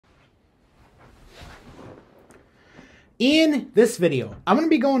In this video, I'm going to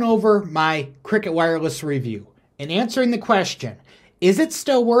be going over my Cricket Wireless review and answering the question, is it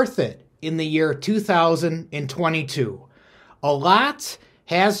still worth it in the year 2022? A lot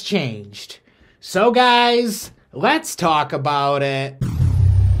has changed. So guys, let's talk about it.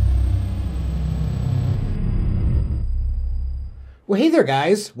 Well, hey there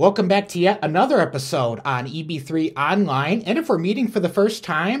guys, welcome back to yet another episode on EB3 Online. And if we're meeting for the first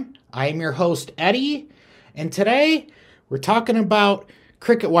time, I am your host Eddie, and today we're talking about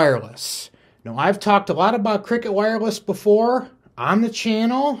Cricket Wireless. Now, I've talked a lot about Cricket Wireless before on the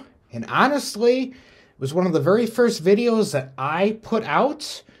channel, and honestly, it was one of the very first videos that I put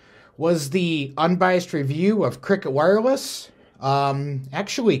out was the unbiased review of Cricket Wireless,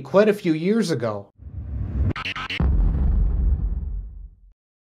 actually quite a few years ago.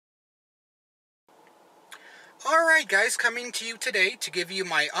 Alright guys, coming to you today to give you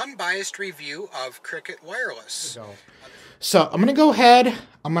my unbiased review of Cricket Wireless. So I'm going to go ahead,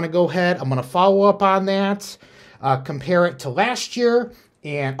 I'm going to follow up on that, compare it to last year,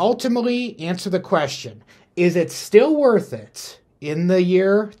 and ultimately answer the question, is it still worth it in the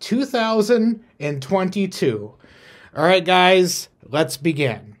year 2022? Alright guys, let's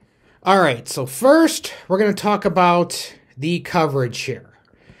begin. Alright, so first we're going to talk about the coverage here.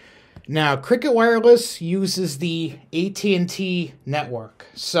 Now, Cricket Wireless uses the AT&T network.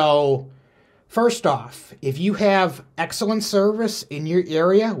 So, first off, if you have excellent service in your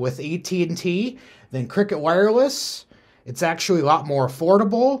area with AT&T, then Cricket Wireless, it's actually a lot more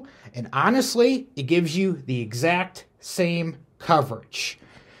affordable. And honestly, it gives you the exact same coverage.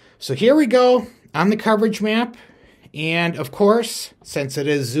 So here we go on the coverage map. And of course, since it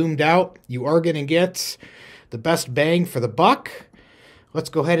is zoomed out, you are going to get the best bang for the buck. Let's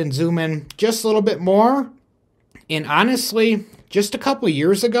go ahead and zoom in just a little bit more. And honestly, just a couple of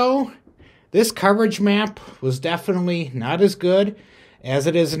years ago, this coverage map was definitely not as good as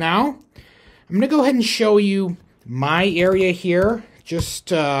it is now. I'm going to go ahead and show you my area here.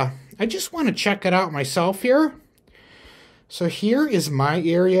 I just want to check it out myself here. So here is my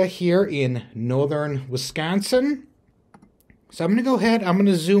area here in northern Wisconsin. So I'm going to go ahead, I'm going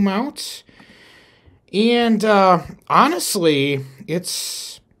to zoom out. And honestly,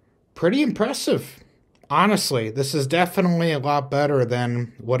 it's pretty impressive. Honestly, this is definitely a lot better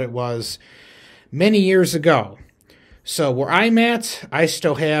than what it was many years ago. So where I'm at, I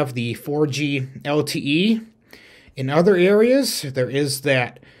still have the 4G LTE. In other areas, there is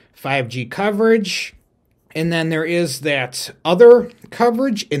that 5G coverage. And then there is that other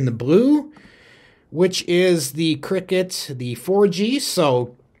coverage in the blue, which is the Cricket, the 4G.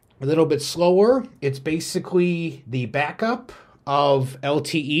 So a little bit slower. It's basically the backup of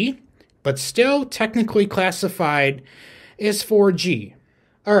LTE, but still technically classified as 4G.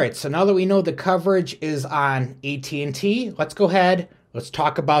 All right, so now that we know the coverage is on AT&T, let's go ahead, let's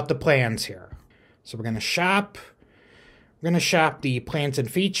talk about the plans here. So we're going to shop the plans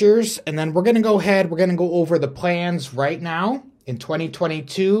and features, and then we're going to go ahead, we're going to go over the plans right now in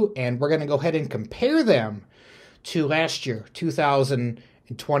 2022, and we're going to go ahead and compare them to last year,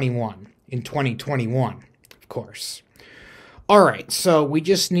 2021, of course. All right, so we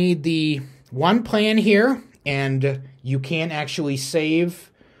just need the one plan here, and you can actually save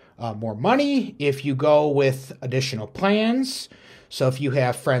more money if you go with additional plans. So if you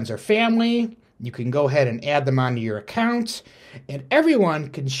have friends or family, you can go ahead and add them onto your account, and everyone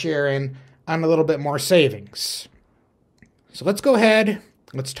can share in on a little bit more savings. So let's go ahead,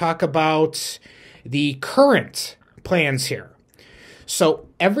 let's talk about the current plans here. So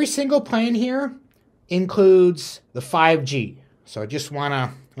every single plan here includes the 5G. So I just want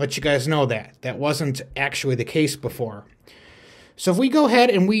to let you guys know that. That wasn't actually the case before. So if we go ahead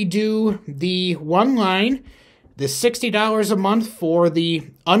and we do the one line, the $60 a month for the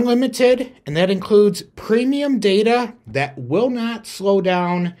unlimited, and that includes premium data that will not slow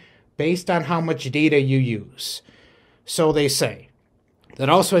down based on how much data you use. So they say. That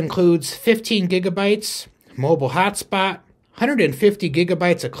also includes 15 gigabytes mobile hotspot, 150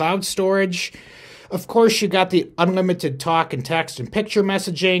 gigabytes of cloud storage. Of course, you got the unlimited talk and text and picture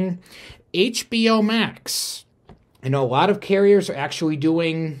messaging. HBO Max. I know a lot of carriers are actually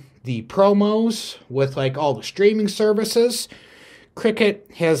doing the promos with like all the streaming services. Cricket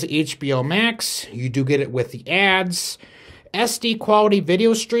has HBO Max. You do get it with the ads. SD quality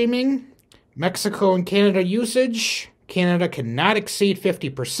video streaming. Mexico and Canada usage. Canada cannot exceed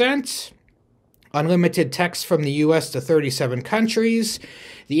 50%. Unlimited text from the US to 37 countries,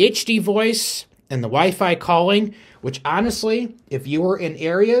 the HD voice, and the Wi-Fi calling, which honestly, if you are in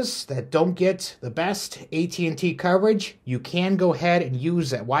areas that don't get the best AT&T coverage, you can go ahead and use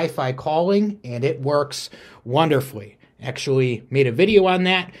that Wi-Fi calling, and it works wonderfully. Actually made a video on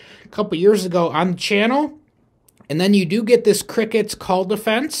that a couple years ago on the channel. And then you do get this Cricket's call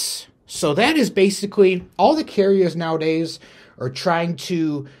defense. So that is basically all the carriers nowadays are trying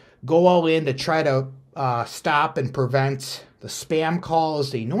to go all in to try to stop and prevent the spam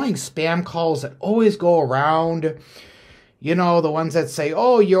calls, the annoying spam calls that always go around. You know, the ones that say,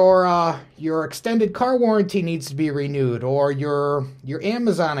 oh, your extended car warranty needs to be renewed, or your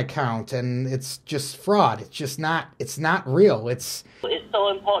Amazon account, and it's just fraud. It's just not, it's not real. It's so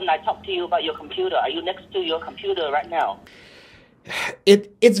important I talk to you about your computer. Are you next to your computer right now?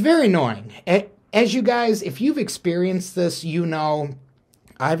 It's very annoying. As you guys, if you've experienced this, you know,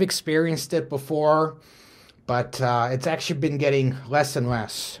 I've experienced it before, but it's actually been getting less and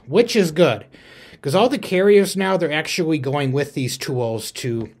less, which is good. Because all the carriers now, they're actually going with these tools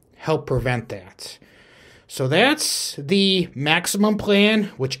to help prevent that. So that's the maximum plan,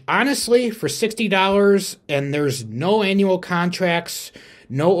 which honestly, for $60, and there's no annual contracts,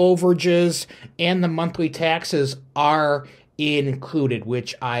 no overages, and the monthly taxes are included,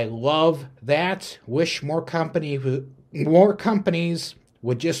 which I love that. Wish more companies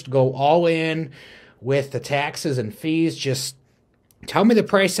would just go all in with the taxes and fees. Just tell me the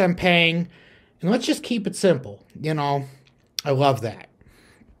price I'm paying, and let's just keep it simple. You know, I love that.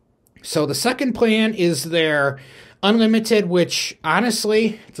 So the second plan is their unlimited, which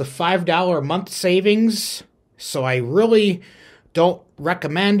honestly, it's a $5 a month savings. So I really don't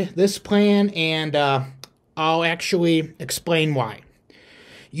recommend this plan, and I'll actually explain why.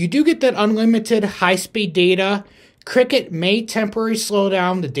 You do get that unlimited high-speed data. Cricket may temporarily slow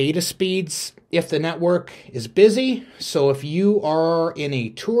down the data speeds if the network is busy. So if you are in a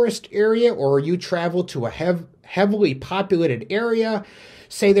tourist area or you travel to a heavily populated area,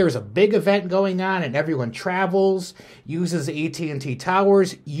 say there's a big event going on and everyone travels, uses AT&T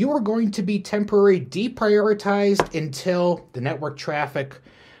towers, you are going to be temporarily deprioritized until the network traffic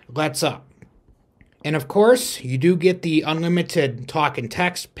lets up. And of course, you do get the unlimited talk and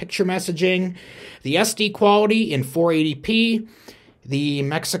text picture messaging, the SD quality in 480p, the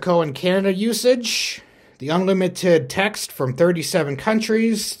Mexico and Canada usage, the unlimited text from 37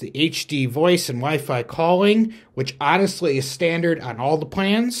 countries, the HD voice and Wi-Fi calling, which honestly is standard on all the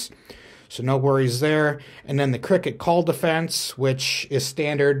plans, so no worries there. And then the Cricket call defense, which is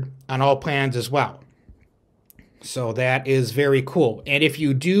standard on all plans as well. So that is very cool. And if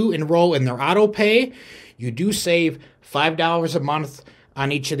you do enroll in their auto pay, you do save $5 a month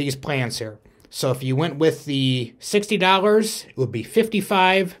on each of these plans here. So if you went with the $60, it would be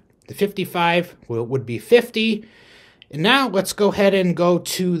 $55. The $55 would be $50. And now let's go ahead and go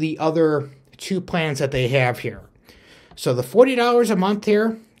to the other two plans that they have here. So the $40 a month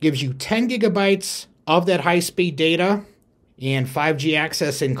here gives you 10 gigabytes of that high-speed data and 5G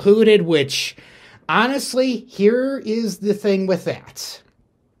access included, which honestly, here is the thing with that.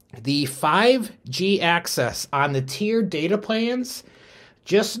 The 5G access on the tiered data plans,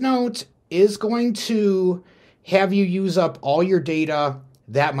 just note, is going to have you use up all your data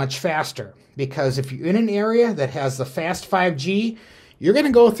that much faster. Because if you're in an area that has the fast 5G, you're going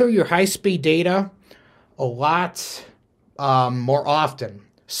to go through your high-speed data a lot more often.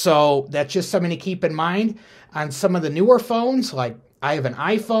 So that's just something to keep in mind. On some of the newer phones, like I have an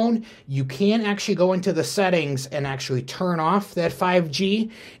iPhone, you can actually go into the settings and actually turn off that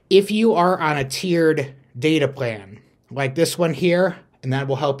 5G if you are on a tiered data plan, like this one here, and that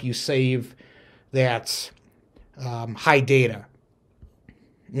will help you save that high data.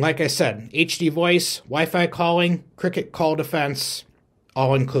 Like I said, HD voice, Wi-Fi calling, Cricket call defense,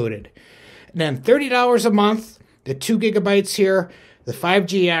 all included. And then $30 a month, the 2 gigabytes here, the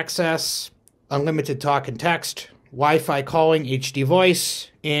 5G access, unlimited talk and text, Wi-Fi calling, HD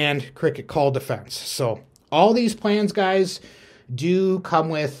voice, and Cricket call defense. So all these plans, guys, do come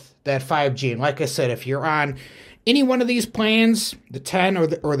with that 5G. And like I said, if you're on any one of these plans, the 10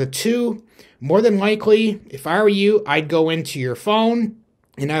 or the 2, more than likely, if I were you, I'd go into your phone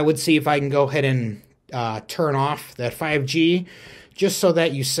and I would see if I can go ahead and turn off that 5G just so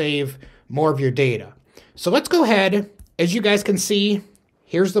that you save more of your data. So let's go ahead. As you guys can see,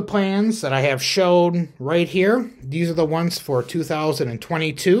 here's the plans that I have shown right here. These are the ones for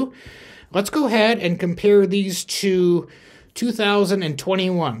 2022. Let's go ahead and compare these to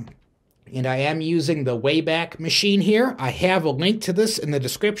 2021. And I am using the Wayback Machine here. I have a link to this in the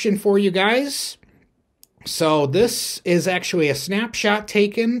description for you guys. So this is actually a snapshot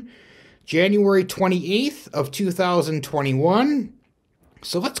taken January 28th of 2021.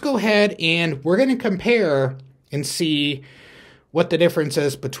 So let's go ahead and we're going to compare and see what the difference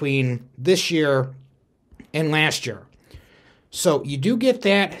is between this year and last year. So you do get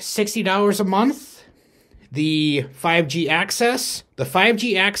that $60 a month, the 5G access. The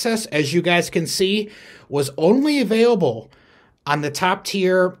 5G access, as you guys can see, was only available on the top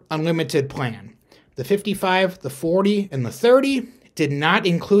tier unlimited plan. The 55, the 40, and the 30 did not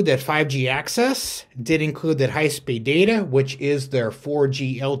include that 5G access, did include that high-speed data, which is their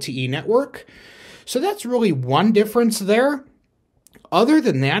 4G LTE network. So that's really one difference there. Other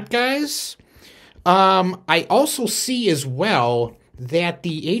than that, guys, I also see as well that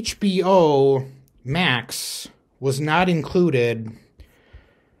the HBO Max was not included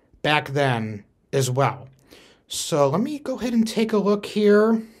back then as well. So let me go ahead and take a look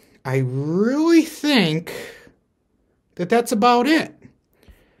here. I really think that that's about it.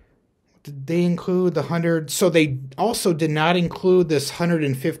 Did they include the 100? So they also did not include this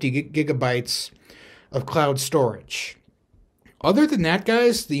 150 gigabytes of cloud storage. Other than that,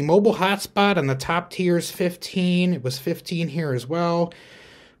 guys, the mobile hotspot on the top tier is 15. It was 15 here as well.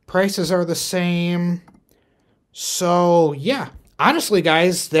 Prices are the same. So, yeah. Honestly,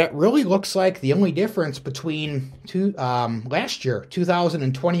 guys, that really looks like the only difference between last year,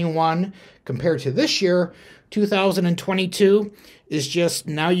 2021, compared to this year, 2022, is just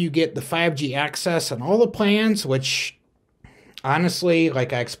now you get the 5G access on all the plans, which, honestly,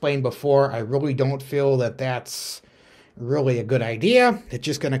 like I explained before, I really don't feel that that's really a good idea. It's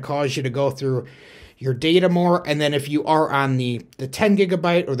just going to cause you to go through your data more. And then if you are on the 10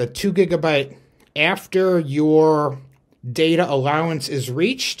 gigabyte or the 2 gigabyte, after your data allowance is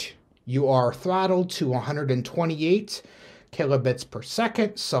reached, you are throttled to 128 kilobits per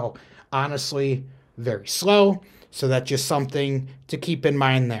second. So honestly, very slow. So that's just something to keep in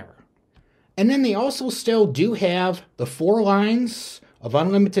mind there. And then they also still do have the 4 lines of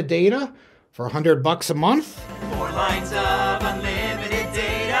unlimited data for $100 a month. 4 lines of unlimited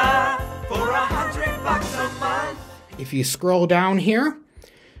data for $100 a month. If you scroll down here, it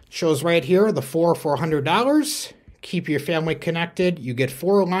shows right here the 4 for $100. Keep your family connected. You get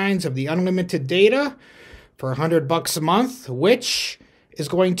 4 lines of the unlimited data for $100 a month, which is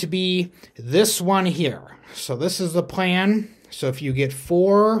going to be this one here. So this is the plan. So if you get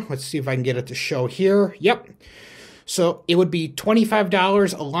 4, let's see if I can get it to show here. Yep. So it would be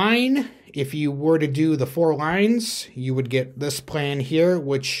 $25 a line. If you were to do the 4 lines, you would get this plan here,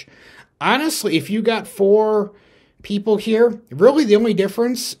 which honestly, if you got 4 people here, really the only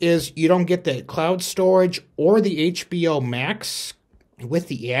difference is you don't get the cloud storage or the HBO Max with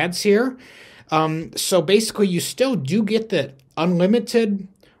the ads here. So basically you still do get the unlimited,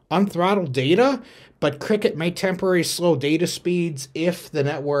 unthrottled data, but Cricket may temporarily slow data speeds if the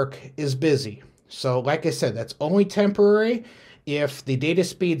network is busy. So like I said, that's only temporary. If the data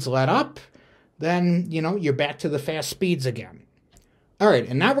speeds let up, then, you're back to the fast speeds again. All right,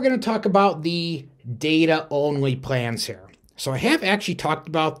 and now we're going to talk about the data-only plans here. So I have actually talked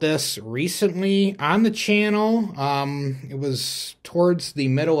about this recently on the channel. It was towards the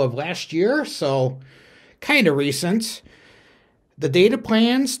middle of last year, so kind of recent. The data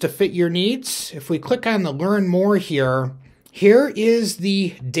plans to fit your needs. If we click on the Learn More here, here is the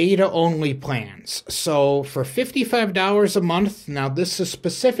data-only plans. So for $55 a month, now this is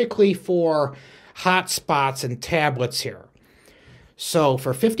specifically for hotspots and tablets here. So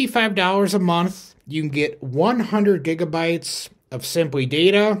for $55 a month, you can get 100 gigabytes of Simply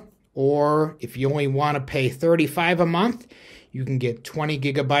Data, or if you only want to pay $35 a month, you can get 20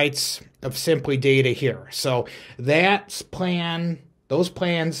 gigabytes of Simply Data here. So that plan, those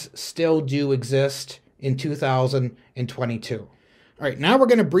plans still do exist in 2022. All right, now we're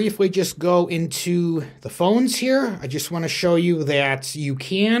going to briefly just go into the phones here. I just want to show you that you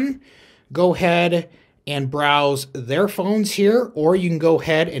can go ahead and browse their phones here, or you can go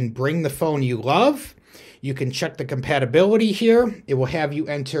ahead and bring the phone you love. You can check the compatibility here. It will have you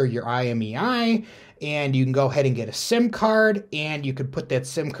enter your IMEI, and you can go ahead and get a SIM card, and you can put that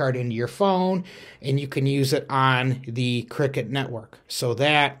SIM card into your phone, and you can use it on the Cricket network. So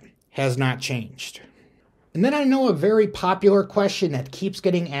that has not changed. And then I know a very popular question that keeps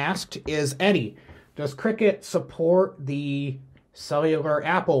getting asked is, Eddie, does Cricket support the cellular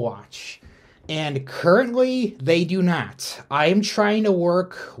Apple Watch? And currently, they do not. I am trying to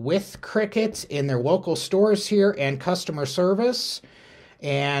work with Cricket in their local stores here and customer service,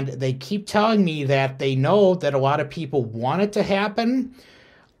 and they keep telling me that they know that a lot of people want it to happen.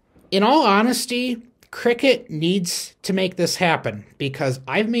 In all honesty, Cricket needs to make this happen, because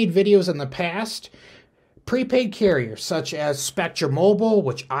I've made videos in the past. Prepaid carriers such as Spectrum Mobile,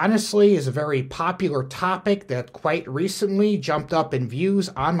 which honestly is a very popular topic that quite recently jumped up in views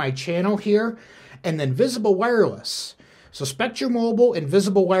on my channel here, and then Visible Wireless. So Spectrum Mobile and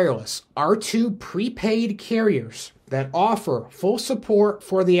Visible Wireless are 2 prepaid carriers that offer full support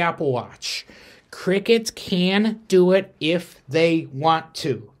for the Apple Watch. Cricket can do it if they want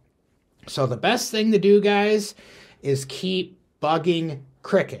to. So the best thing to do, guys, is keep bugging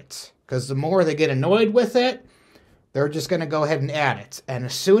Cricket, because the more they get annoyed with it, they're just going to go ahead and add it. And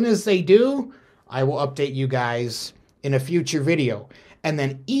as soon as they do, I will update you guys in a future video. And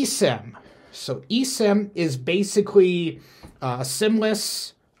then eSIM. So eSIM is basically a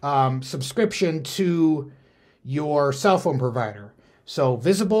SIM-less subscription to your cell phone provider. So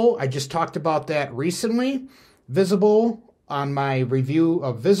Visible, I just talked about that recently. Visible, on my review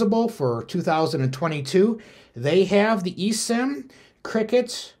of Visible for 2022, they have the eSIM.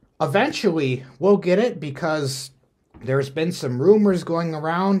 Cricket eventually will get it, because there's been some rumors going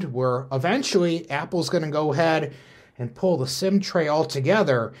around where eventually Apple's going to go ahead and pull the SIM tray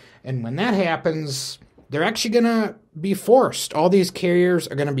altogether. And when that happens, they're actually going to be forced. All these carriers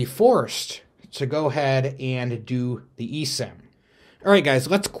are going to be forced to go ahead and do the eSIM. All right, guys,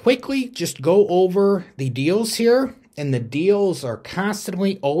 let's quickly just go over the deals here. And the deals are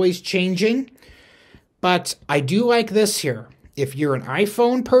constantly always changing. But I do like this here. If you're an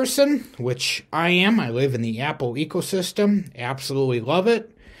iPhone person, which I am, I live in the Apple ecosystem, absolutely love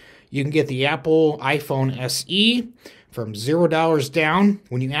it. You can get the Apple iPhone SE from $0 down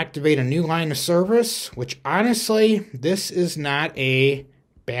when you activate a new line of service, which honestly, this is not a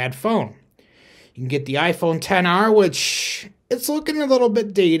bad phone. You can get the iPhone XR, which it's looking a little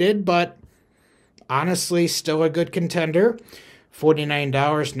bit dated, but honestly, still a good contender.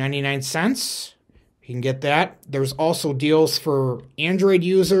 $49.99. You can get that. There's also deals for Android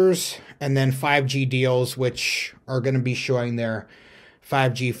users, and then 5G deals, which are going to be showing their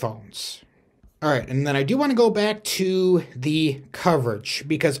 5G phones. All right, and then I do want to go back to the coverage,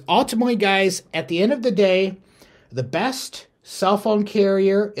 because ultimately, guys, at the end of the day, the best cell phone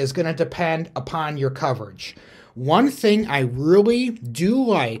carrier is going to depend upon your coverage. One thing I really do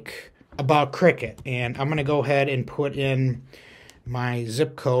like about Cricket, and I'm going to go ahead and put in my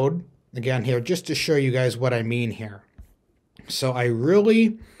zip code again here, just to show you guys what I mean here. So I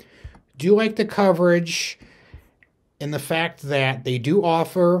really do like the coverage in the fact that they do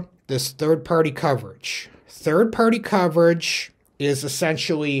offer this third-party coverage. Third-party coverage is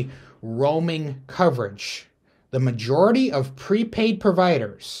essentially roaming coverage. The majority of prepaid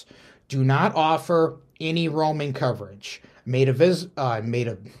providers do not offer any roaming coverage. Made a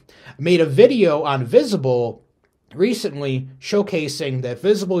video on Visible recently showcasing that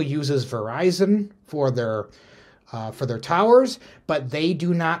Visible uses Verizon for their towers, but they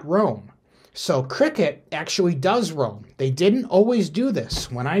do not roam. So Cricket actually does roam. They didn't always do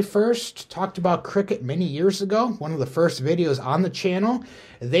this. When I first talked about Cricket many years ago, one of the first videos on the channel,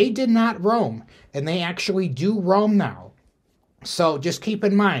 they did not roam, and they actually do roam now. So just keep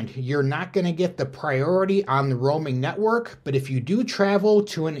in mind, you're not going to get the priority on the roaming network, but if you do travel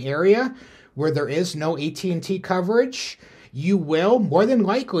to an area where there is no AT&T coverage, you will more than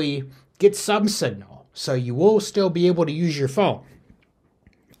likely get some signal. So you will still be able to use your phone.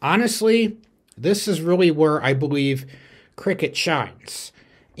 Honestly, this is really where I believe Cricket shines.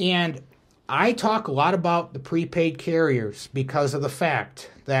 And I talk a lot about the prepaid carriers because of the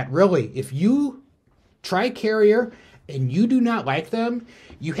fact that really, if you try a carrier and you do not like them,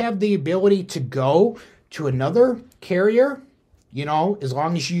 you have the ability to go to another carrier, you know, as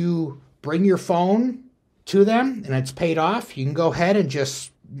long as you bring your phone to them and it's paid off, you can go ahead and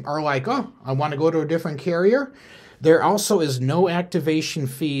just are like, oh, I want to go to a different carrier. There also is no activation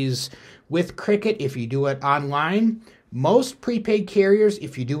fees with Cricket if you do it online. Most prepaid carriers,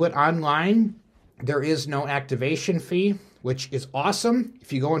 if you do it online, there is no activation fee, which is awesome.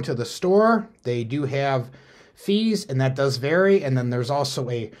 If you go into the store, they do have fees, and that does vary. And then there's also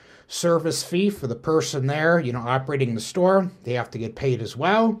a service fee for the person there, you know, operating the store. They have to get paid as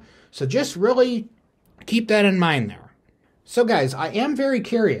well. So just really keep that in mind there. So guys, I am very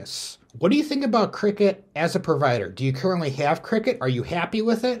curious. What do you think about Cricket as a provider? Do you currently have Cricket? Are you happy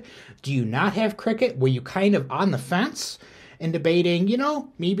with it? Do you not have Cricket? Were you kind of on the fence and debating, you know,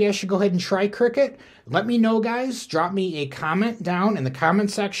 maybe I should go ahead and try Cricket? Let me know, guys. Drop me a comment down in the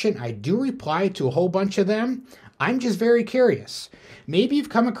comment section. I do reply to a whole bunch of them. I'm just very curious. Maybe you've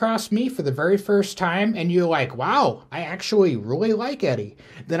come across me for the very first time and you're like, wow, I actually really like Eddie.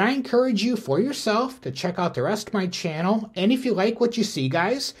 Then I encourage you for yourself to check out the rest of my channel. And if you like what you see,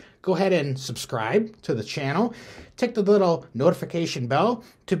 guys, go ahead and subscribe to the channel. Tick the little notification bell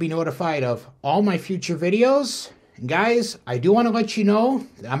to be notified of all my future videos. And guys, I do want to let you know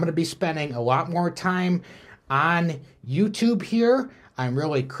that I'm going to be spending a lot more time on YouTube here. I'm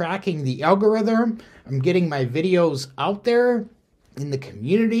really cracking the algorithm. I'm getting my videos out there in the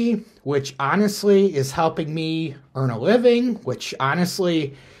community, which honestly is helping me earn a living, which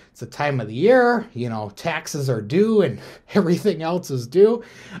honestly It's the time of the year, you know, taxes are due and everything else is due.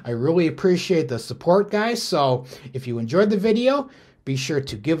 I really appreciate the support, guys. So if you enjoyed the video, be sure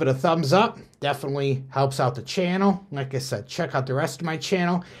to give it a thumbs up. Definitely helps out the channel. Like I said, check out the rest of my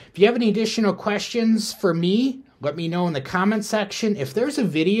channel. If you have any additional questions for me, let me know in the comment section. If there's a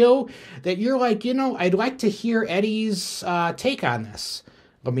video that you're like, you know, I'd like to hear Eddie's take on this,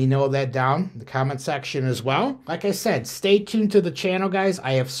 let me know that down in the comment section as well. Like I said, stay tuned to the channel, guys.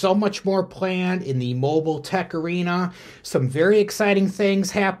 I have so much more planned in the mobile tech arena. Some very exciting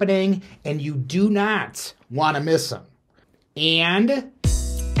things happening, and you do not want to miss them. And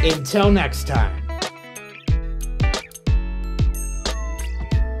until next time.